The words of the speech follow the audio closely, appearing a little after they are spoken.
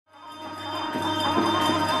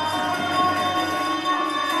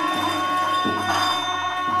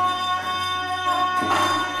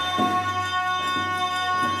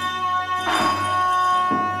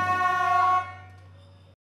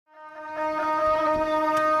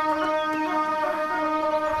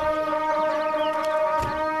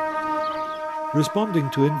Responding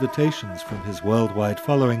to invitations from his worldwide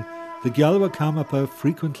following, the Gyalwa Karmapa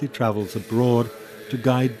frequently travels abroad to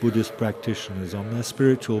guide Buddhist practitioners on their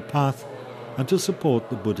spiritual path and to support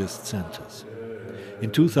the Buddhist centers.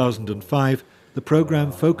 In 2005, the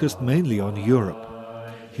program focused mainly on Europe.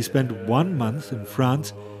 He spent 1 month in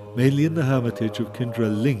France, mainly in the hermitage of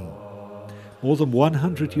Trinley. More than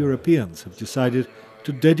 100 Europeans have decided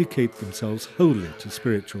to dedicate themselves wholly to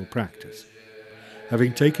spiritual practice.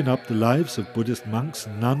 Having taken up the lives of Buddhist monks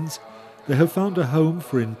and nuns, they have found a home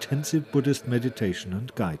for intensive Buddhist meditation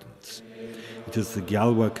and guidance. It is the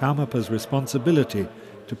Gyalwa Karmapa's responsibility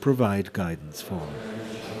to provide guidance for them.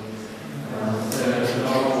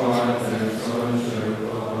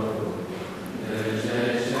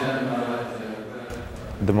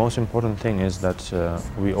 The most important thing is that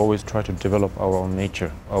we always try to develop our own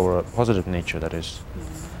nature, our positive nature, that is.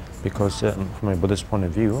 Because from a Buddhist point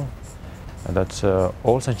of view, that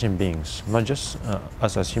all sentient beings, not just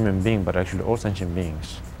us as human beings, but actually all sentient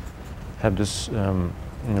beings, have this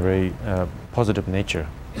very positive nature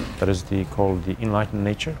that is called the enlightened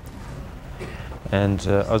nature. And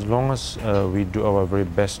as long as we do our very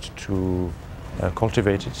best to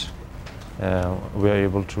cultivate it, we are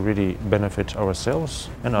able to really benefit ourselves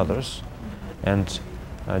and others. And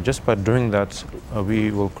just by doing that, we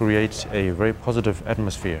will create a very positive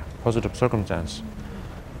atmosphere, positive circumstance,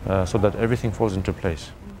 so that everything falls into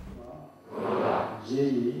place.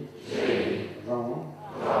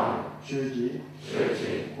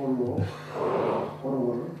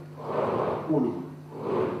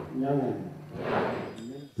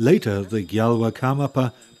 Later, the Gyalwa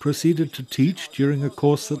Karmapa proceeded to teach during a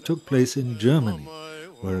course that took place in Germany,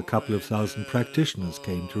 where a couple of thousand practitioners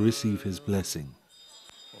came to receive his blessing.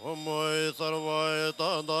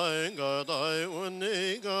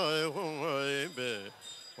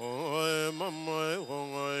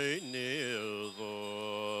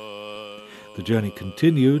 The journey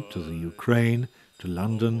continued to the Ukraine, to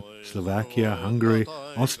London, Slovakia, Hungary,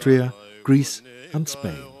 Austria, Greece and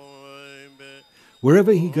Spain.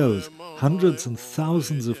 Wherever he goes, hundreds and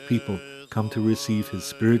thousands of people come to receive his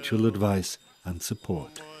spiritual advice and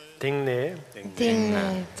support. Trinley,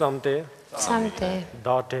 Tsamte,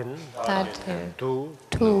 Daten,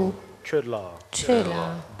 Tu, Chula,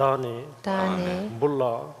 Dane,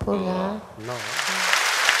 Bulla, Na.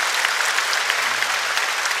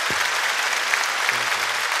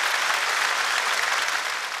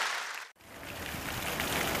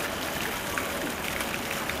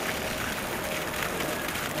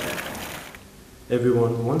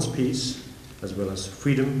 Everyone wants peace as well as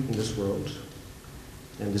freedom in this world,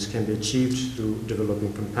 and this can be achieved through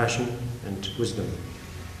developing compassion and wisdom.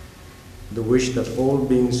 The wish that all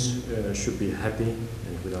beings should be happy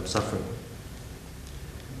and without suffering,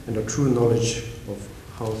 and a true knowledge of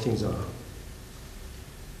how things are.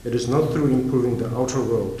 It is not through improving the outer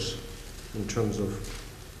world in terms of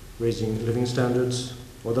raising living standards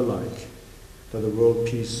or the like that the world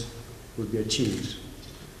peace will be achieved.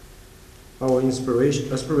 Our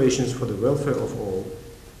aspirations for the welfare of all,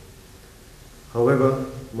 however,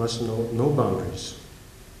 must know no boundaries.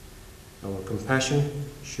 Our compassion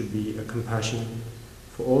should be a compassion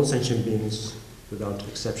for all sentient beings without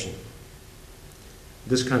exception.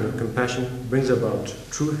 This kind of compassion brings about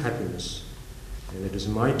true happiness, and it is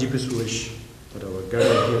my deepest wish that our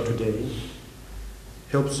gathering here today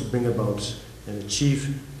helps bring about and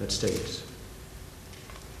achieve that state.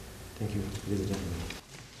 Thank you, ladies and gentlemen.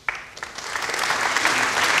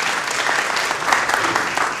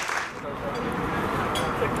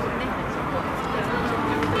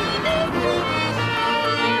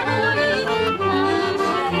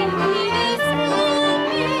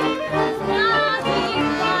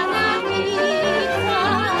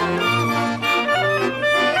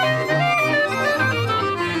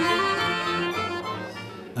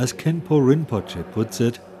 As Khenpo Rinpoche puts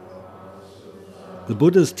it, the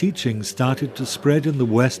Buddha's teachings started to spread in the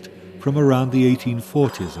West from around the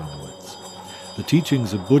 1840s onwards. The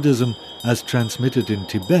teachings of Buddhism, as transmitted in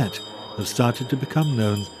Tibet, have started to become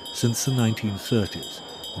known since the 1930s.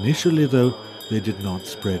 Initially, though, they did not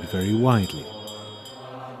spread very widely.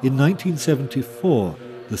 In 1974,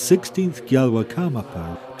 the 16th Gyalwa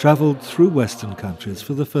Karmapa travelled through Western countries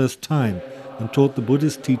for the first time and taught the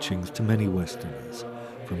Buddhist teachings to many Westerners.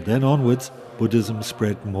 From then onwards, Buddhism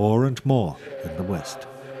spread more and more in the West.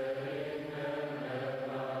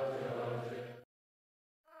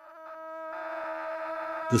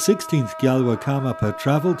 The 16th Gyalwa Karmapa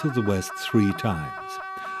travelled to the West 3 times,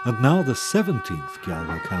 and now the 17th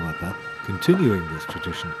Gyalwa Karmapa, continuing this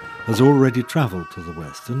tradition, has already travelled to the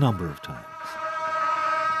West a number of times.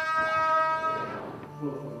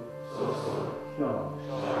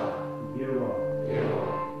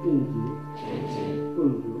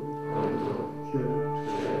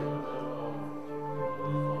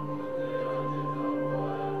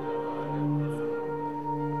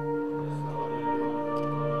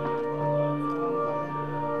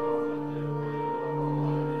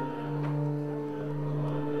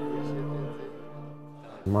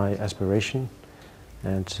 My aspiration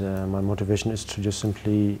and my motivation is to just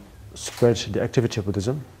simply spread the activity of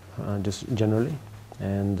Buddhism, just generally,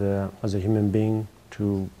 and as a human being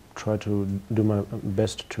to try to do my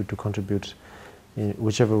best to contribute in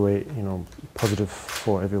whichever way, positive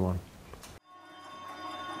for everyone.